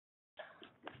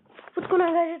going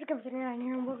on, guys? It's Captain here,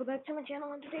 and welcome back to my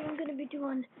channel. And today I'm going to be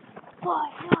doing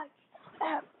Five Nights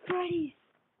at Freddy's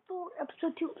for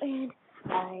episode 2. And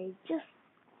I just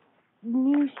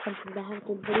knew something that happened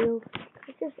in the video.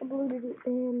 I just uploaded it,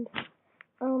 and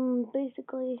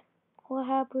basically what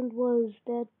happened was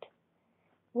that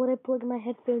when I plugged my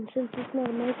headphones, since it's not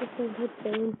a microphone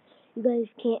headphone, you guys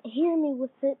can't hear me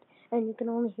with it, and you can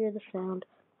only hear the sound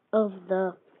of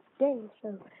the game.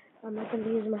 So I'm not going to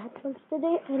be using my headphones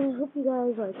today, and I hope you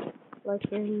guys like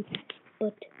hearing me.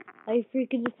 But I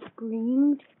freaking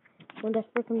screamed when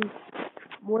that freaking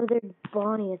withered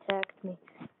Bonnie attacked me.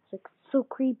 It's like so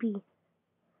creepy.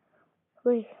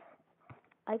 Like,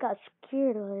 I got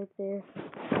scared right there.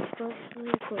 So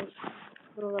really close.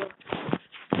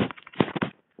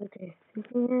 Okay,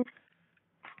 anything here?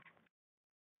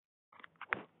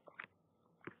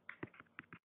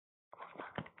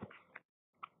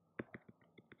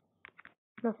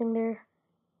 Nothing there.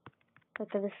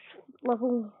 Okay, this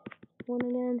level 1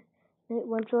 again. Night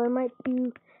 1, so I might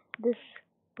do this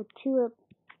for two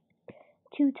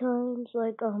times. So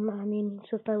if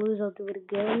I lose, I'll do it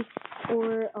again,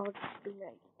 or I'll just do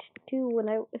night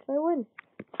 2 if I win.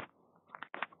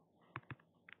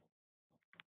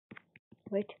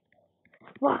 Wait.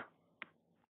 Wow.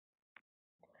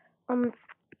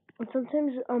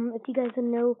 Sometimes if you guys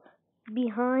know,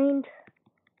 behind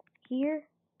here,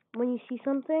 when you see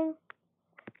something,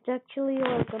 it's actually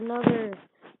like another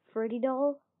Freddy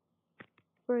doll.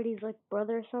 Freddy's like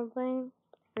brother or something.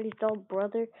 Freddy's doll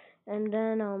brother, and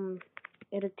then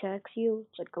it attacks you.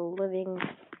 It's like a living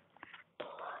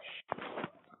plush.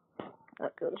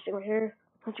 Okay, let's see right here.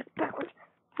 Let's check backwards.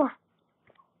 Come on.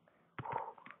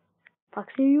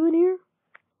 Foxy, are you in here?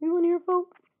 Are you in here,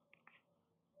 folks?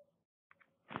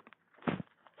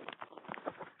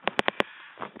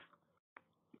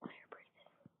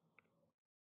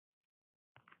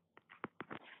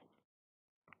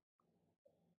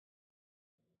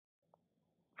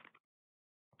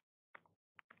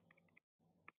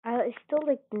 I still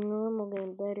like the normal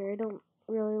game better. I don't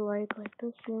really like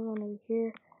this new one over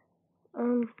here.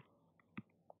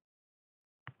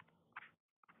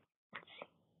 Let's see.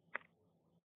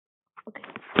 Okay,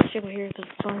 let's check over here because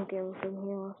the song game was in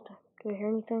here last time. Do I hear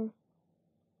anything?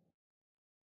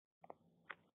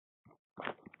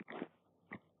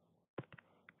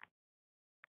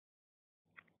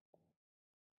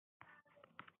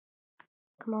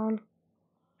 Come on.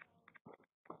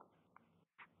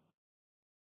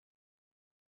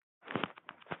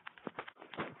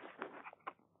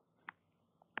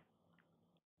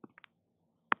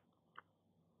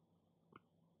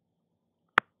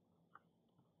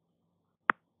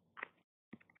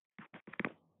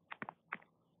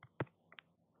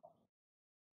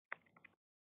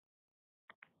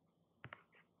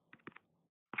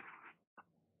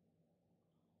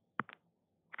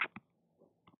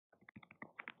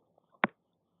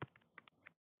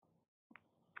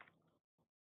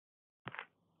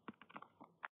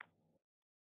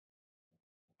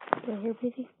 Do I hear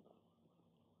breathing?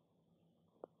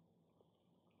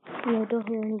 No, don't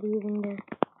hear any breathing there.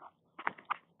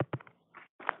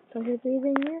 Don't hear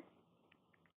breathing here?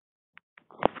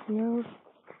 No.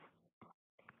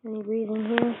 Any breathing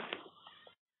here?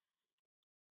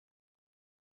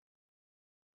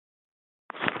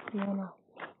 No.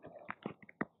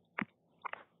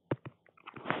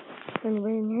 Any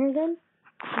breathing here then?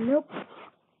 Nope.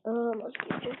 Let's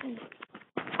keep checking.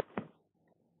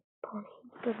 Bonnie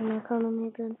doesn't knock on me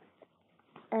again.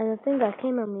 And the thing that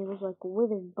came at me was like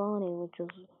withered Bonnie, which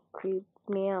just creeped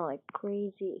me out like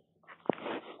crazy.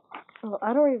 Well,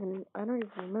 I don't even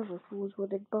remember if it was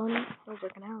withered Bonnie. It was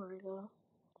like an hour ago.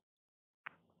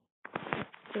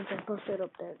 Since I posted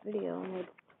up that video and I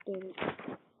did it.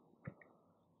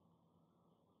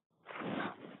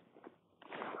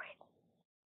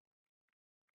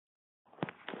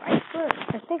 I swear,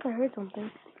 I think I heard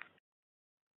something.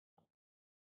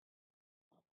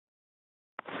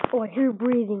 Oh, I hear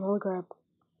breathing. Holy crap.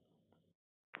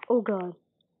 Oh god.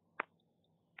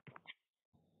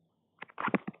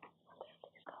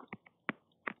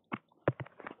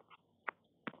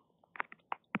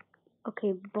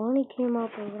 Okay, Bonnie came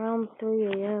up around 3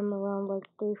 a.m., around like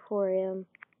 3, 4 a.m.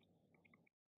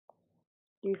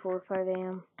 3, 4, 5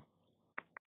 a.m.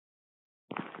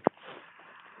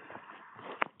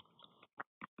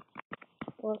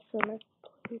 Last time I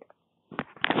played.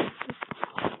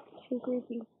 Too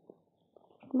creepy.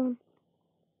 Come on.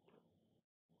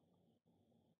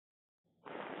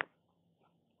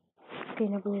 Okay,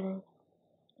 no breathing.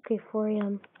 Okay, 4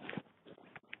 a.m.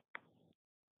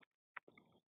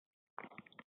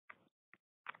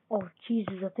 Oh,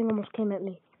 Jesus, that thing almost came at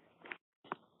me.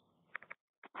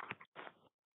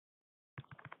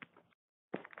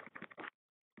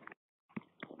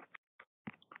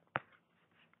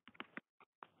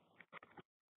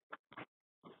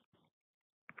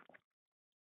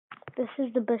 This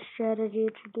is the best strategy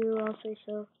to do, I'll say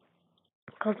so.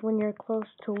 Because when you're close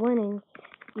to winning,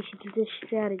 you should do this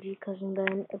strategy. Because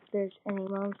then, if there's any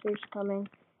monsters coming,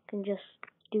 you can just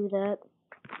do that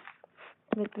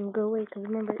to make them go away. Because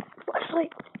remember,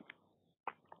 flashlight.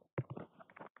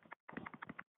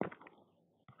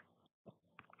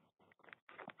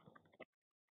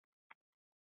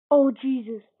 Oh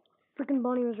Jesus! Freaking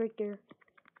Bonnie was right there.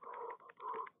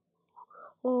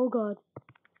 Oh God!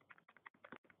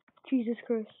 Jesus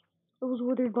Christ! It was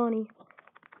Withered Bonnie.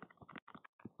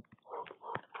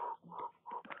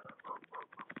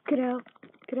 Get out!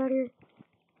 Get out of here!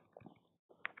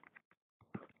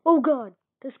 Oh God!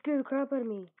 That scared the crap out of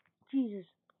me. Jesus!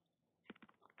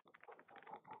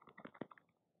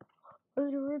 Oh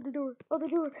the door! The door! Oh the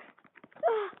door!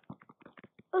 Ah!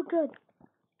 Oh God!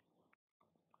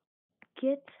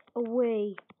 Get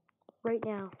away right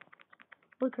now!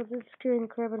 Look, that's scaring the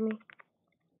crap out of me.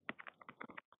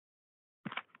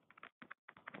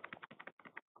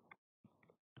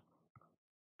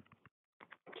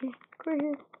 Okay, right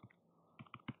here.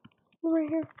 Right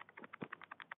here.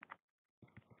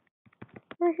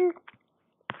 Right here.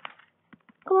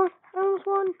 Come on, I almost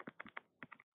won.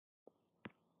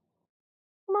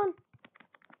 Come on.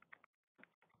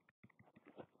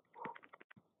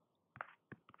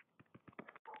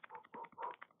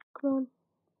 Come on.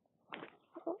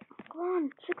 Oh, come on,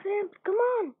 6 amps, come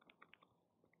on.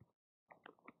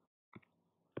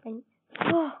 And,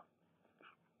 oh,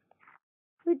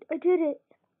 I did it.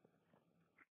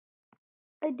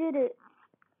 I did it.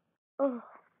 Oh,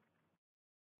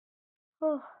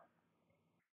 oh,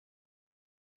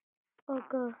 oh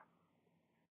God.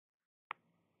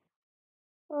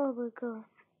 Oh my God.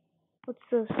 What's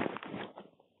this?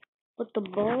 With the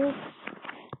balls?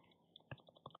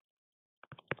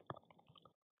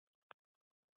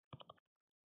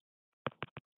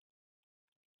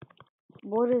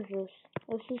 What is this?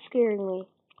 This is scaring me.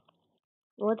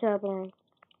 What's happening?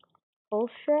 Full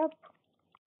strap?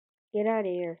 Get out of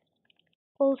here.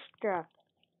 Full strap.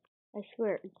 I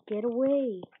swear, get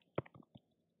away.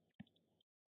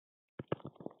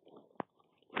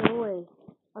 Get away.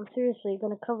 I'm seriously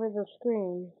gonna cover the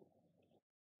screen.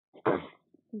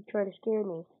 You try to scare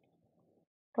me.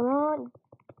 Come on.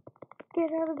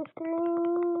 Get out of the screen.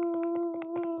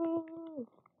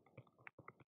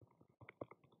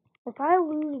 If I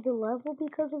lose the level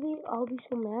because of you, I'll be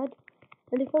so mad.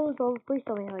 And if I lose all, please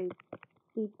tell me how you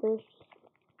beat this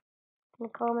in the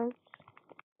comments.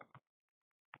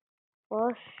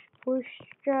 Push,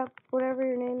 strap, whatever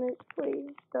your name is,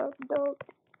 please stop.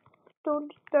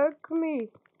 Don't attack me.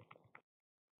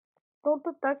 Don't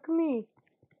attack me.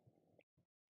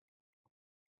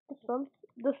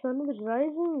 The sun is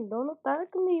rising. Don't attack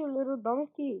me, you little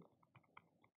donkey.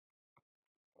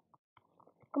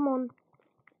 Come on.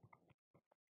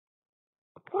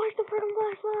 Flash the freaking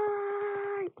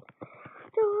flashlight.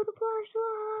 Do the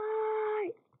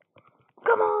flashlight.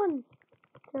 Come on.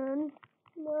 10,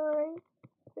 9,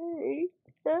 8,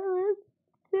 7,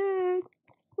 6,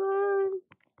 5,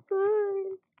 4,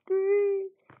 3,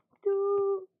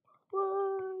 2,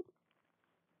 1.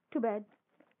 Too bad.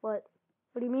 What?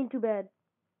 What do you mean too bad?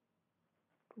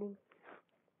 We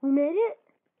made it?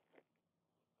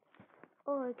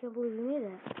 Oh, I can't believe we made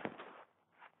it.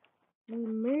 We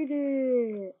made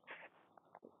it.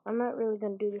 I'm not really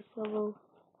gonna do this level.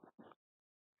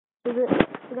 So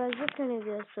guys, that's kind of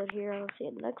the episode here. I'll see you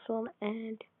in the next one,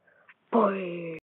 and bye.